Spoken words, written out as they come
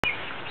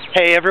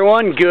Hey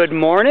everyone, good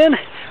morning.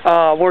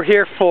 We're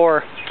here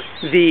for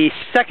the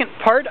second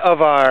part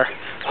of our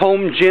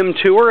home gym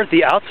tour,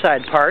 the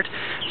outside part.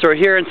 So we're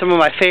here in some of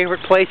my favorite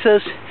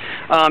places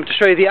to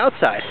show you the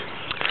outside.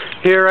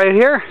 Here, right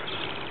here,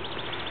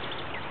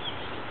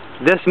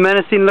 this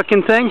menacing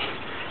looking thing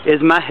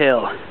is my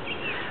hill.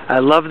 I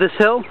love this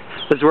hill.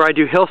 This is where I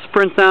do hill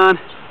sprints on.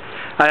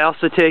 I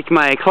also take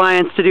my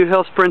clients to do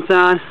hill sprints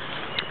on.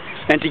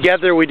 And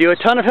together we do a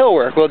ton of hill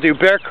work. We'll do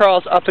bear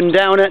crawls up and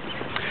down it.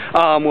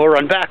 We'll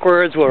run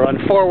backwards, we'll run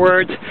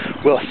forwards,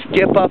 we'll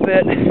skip up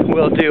it,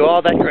 we'll do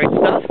all that great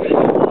stuff.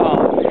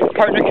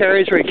 Partner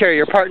carries, where you carry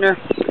your partner.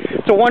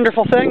 It's a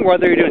wonderful thing,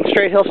 whether you're doing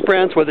straight hill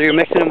sprints, whether you're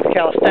mixing them with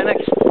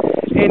calisthenics,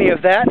 any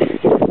of that.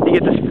 You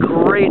get this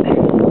great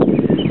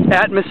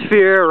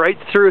atmosphere right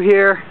through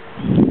here.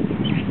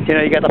 You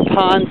know, you got the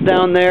ponds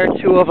down there,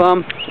 2 of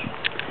them.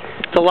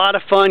 It's a lot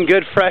of fun,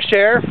 good fresh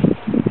air.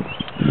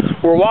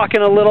 We're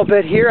walking a little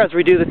bit here as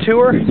we do the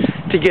tour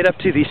to get up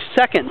to the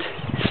second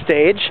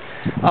stage.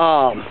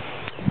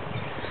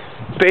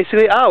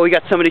 Basically, we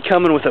got somebody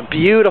coming with a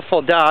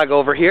beautiful dog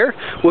over here.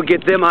 We'll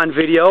get them on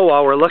video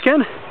while we're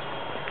looking.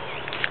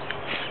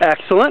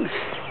 Excellent.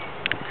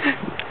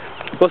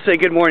 We'll say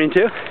good morning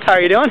too. How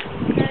are you doing?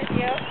 Good,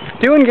 you?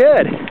 Doing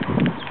good.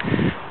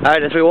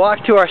 Alright, as we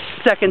walk to our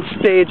second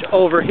stage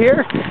over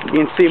here, you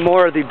can see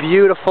more of the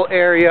beautiful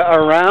area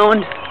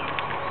around.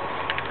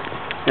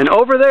 And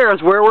over there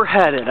is where we're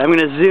headed. I'm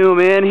going to zoom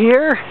in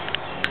here.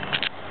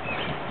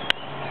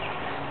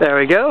 There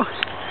we go.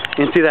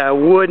 You can see that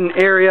wooden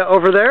area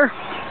over there.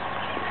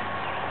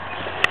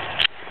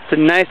 It's a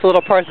nice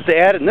little part that they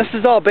added, and this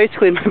is all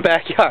basically my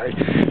backyard.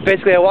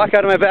 Basically, I walk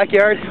out of my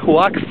backyard,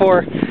 walk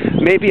for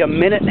maybe a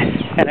minute,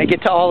 and I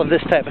get to all of this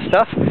type of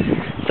stuff.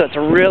 So it's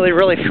really,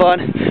 really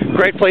fun.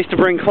 Great place to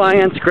bring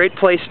clients, great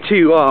place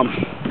to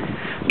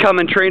come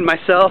and train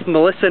myself.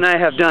 Melissa and I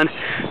have done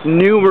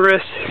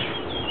numerous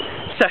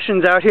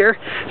sessions out here,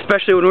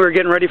 especially when we were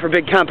getting ready for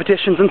big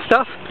competitions and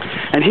stuff.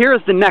 And here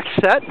is the next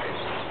set.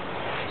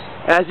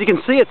 As you can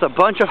see, it's a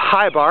bunch of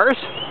high bars,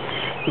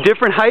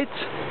 different heights,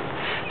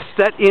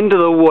 set into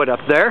the wood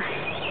up there.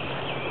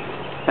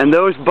 And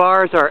those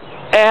bars are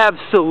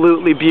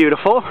absolutely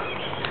beautiful.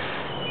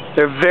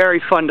 They're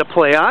very fun to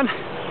play on.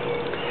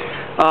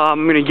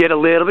 I'm going to get a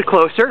little bit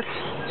closer.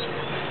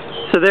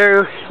 So there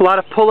are a lot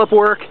of pull-up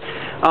work,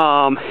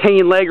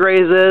 hanging leg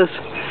raises,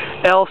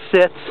 L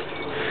sits,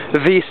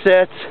 V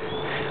sits,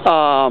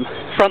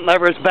 front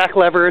levers, back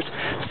levers,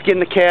 skin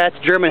the cats,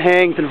 German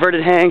hangs,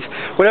 inverted hangs,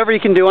 whatever you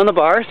can do on the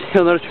bars.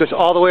 You'll notice it goes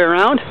all the way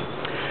around.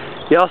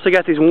 You also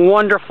got these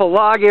wonderful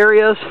log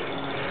areas.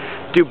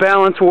 Do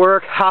balance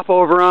work, hop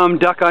over them,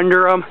 duck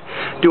under them,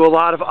 do a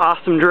lot of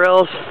awesome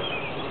drills.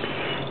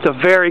 It's a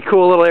very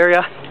cool little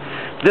area.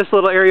 This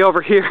little area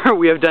over here,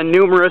 we have done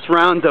numerous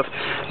rounds of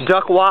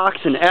duck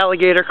walks and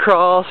alligator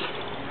crawls.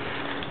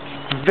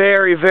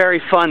 Very,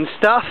 very fun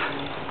stuff.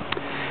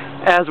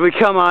 As we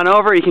come on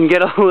over, you can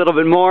get a little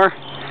bit more.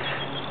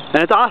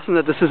 And it's awesome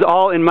that this is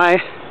all in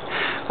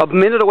a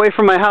minute away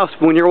from my house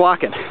when you're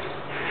walking.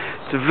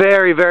 It's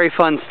very, very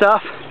fun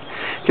stuff.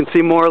 You can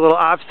see more little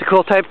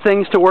obstacle type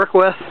things to work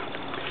with.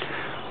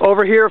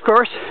 Over here, of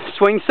course,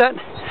 swing set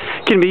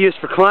can be used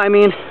for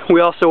climbing.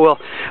 We also will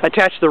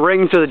attach the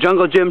rings or the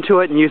jungle gym to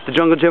it and use the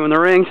jungle gym and the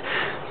rings.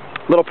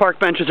 Little park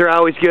benches are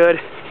always good.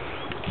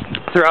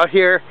 Throughout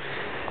here,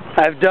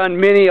 I've done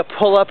many a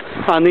pull-up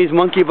on these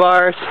monkey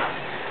bars,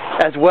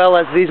 as well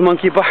as these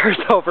monkey bars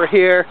over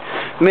here.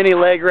 Many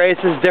leg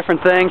races,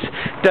 different things.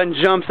 Done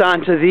jumps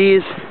onto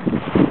these.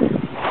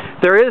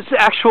 There is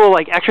actual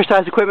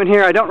exercise equipment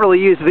here. I don't really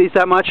use these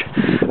that much.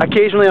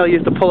 Occasionally I'll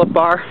use the pull-up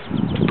bar.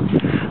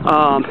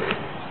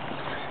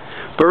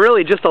 But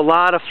really just a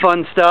lot of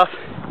fun stuff.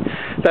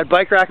 That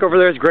bike rack over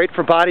there is great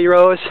for body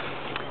rows.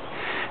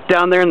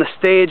 Down there in the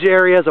stage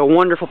area is a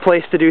wonderful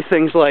place to do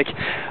things like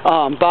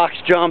box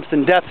jumps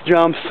and depth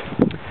jumps.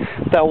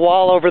 That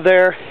wall over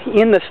there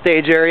in the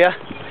stage area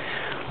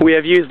we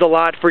have used a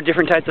lot for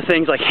different types of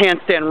things like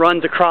handstand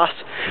runs across,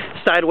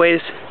 sideways,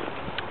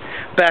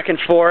 back and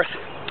forth.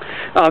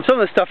 Some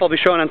of the stuff I'll be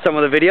showing on some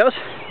of the videos.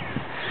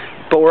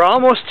 But we're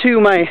almost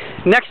to my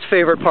next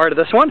favorite part of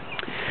this one.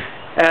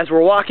 As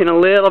we're walking a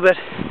little bit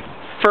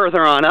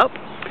further on up,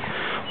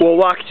 we'll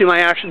walk to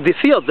the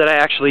field that I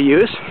actually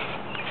use.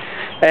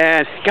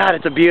 And God,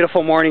 it's a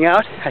beautiful morning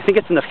out. I think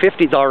it's in the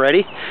 50s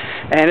already,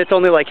 and it's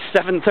only like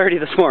 7:30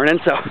 this morning,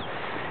 so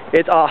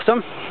it's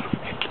awesome.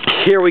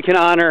 Here we can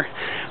honor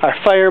our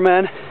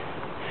firemen,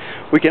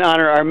 we can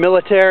honor our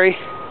military,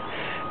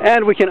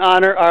 and we can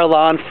honor our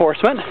law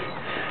enforcement.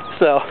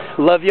 So,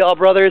 love you all,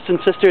 brothers and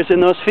sisters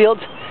in those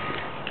fields.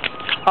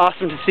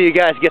 Awesome to see you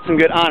guys get some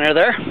good honor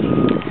there.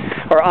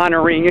 Or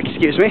honoring,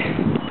 excuse me.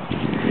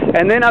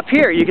 And then up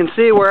here, you can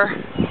see where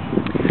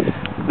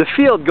the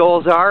field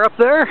goals are up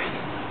there,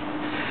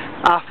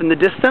 off in the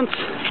distance.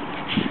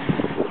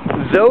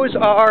 Those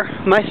are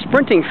my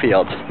sprinting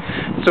fields.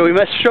 So we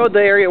just showed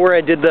the area where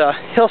I did the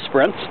hill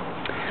sprints.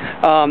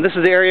 This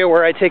is the area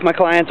where I take my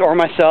clients or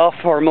myself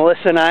or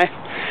Melissa and I,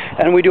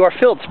 and we do our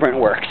field sprint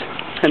works.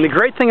 And the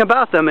great thing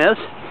about them is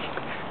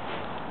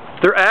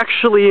they're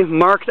actually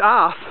marked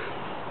off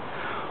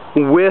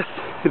with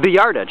the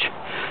yardage.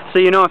 So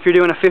you know if you're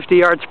doing a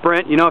 50-yard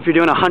sprint, you know if you're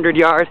doing 100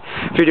 yard,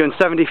 if you're doing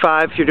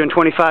 75, if you're doing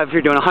 25, if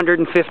you're doing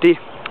 150.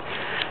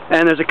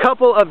 And there's a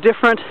couple of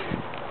different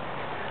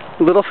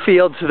little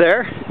fields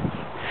there.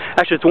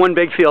 Actually, it's one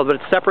big field, but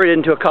it's separated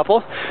into a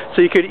couple.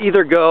 So you could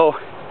either go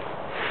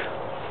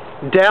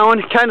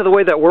down kind of the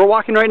way that we're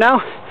walking right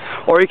now,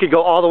 or you could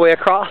go all the way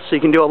across. So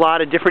you can do a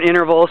lot of different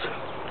intervals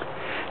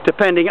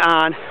depending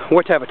on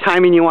what type of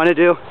timing you want to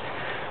do.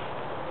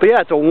 But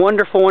yeah, it's a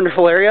wonderful,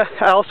 wonderful area.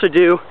 I also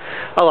do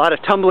a lot of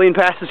tumbling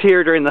passes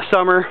here during the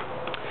summer.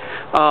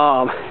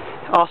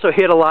 Also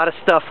hit a lot of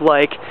stuff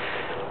like,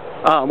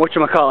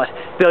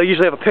 whatchamacallit, they'll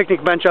usually have a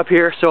picnic bench up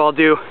here, so I'll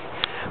do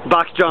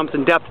box jumps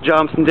and depth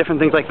jumps and different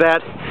things like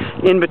that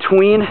in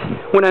between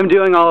when I'm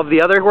doing all of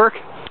the other work,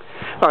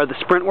 or the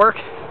sprint work.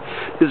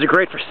 These are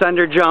great for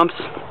sender jumps.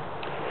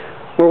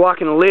 We're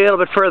walking a little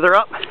bit further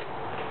up,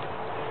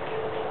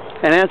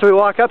 and as we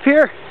walk up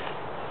here,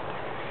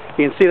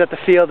 you can see that the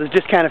field is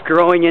just kind of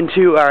growing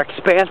into our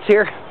expanse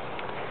here,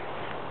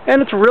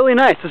 and it's really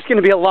nice. This is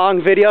going to be a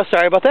long video,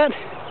 sorry about that,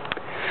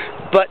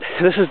 but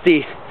this is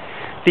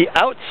the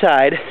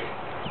outside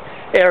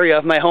area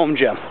of my home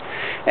gym,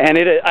 and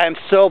I am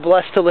so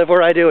blessed to live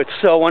where I do. It's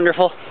so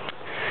wonderful,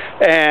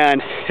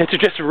 and it's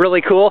just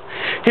really cool.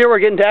 Here we're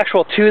getting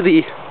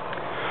to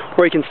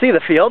where you can see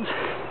the fields.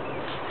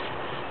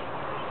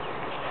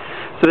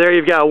 So there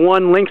you've got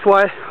one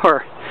lengthwise,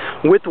 or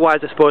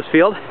widthwise I suppose,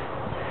 field.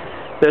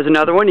 There's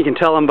another one. You can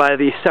tell them by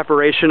the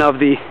separation of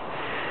the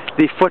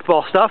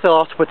football stuff. They'll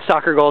also put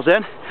soccer goals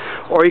in.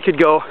 Or you could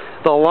go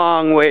the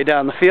long way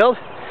down the field.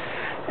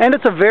 And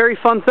it's a very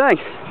fun thing.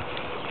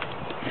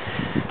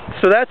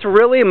 So that's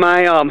really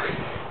my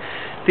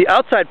the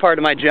outside part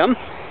of my gym.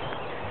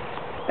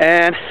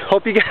 And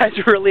hope you guys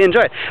really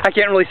enjoy it. I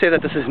can't really say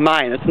that this is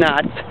mine. It's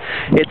not.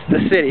 It's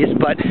the city's,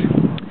 but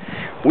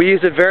we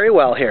use it very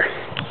well here.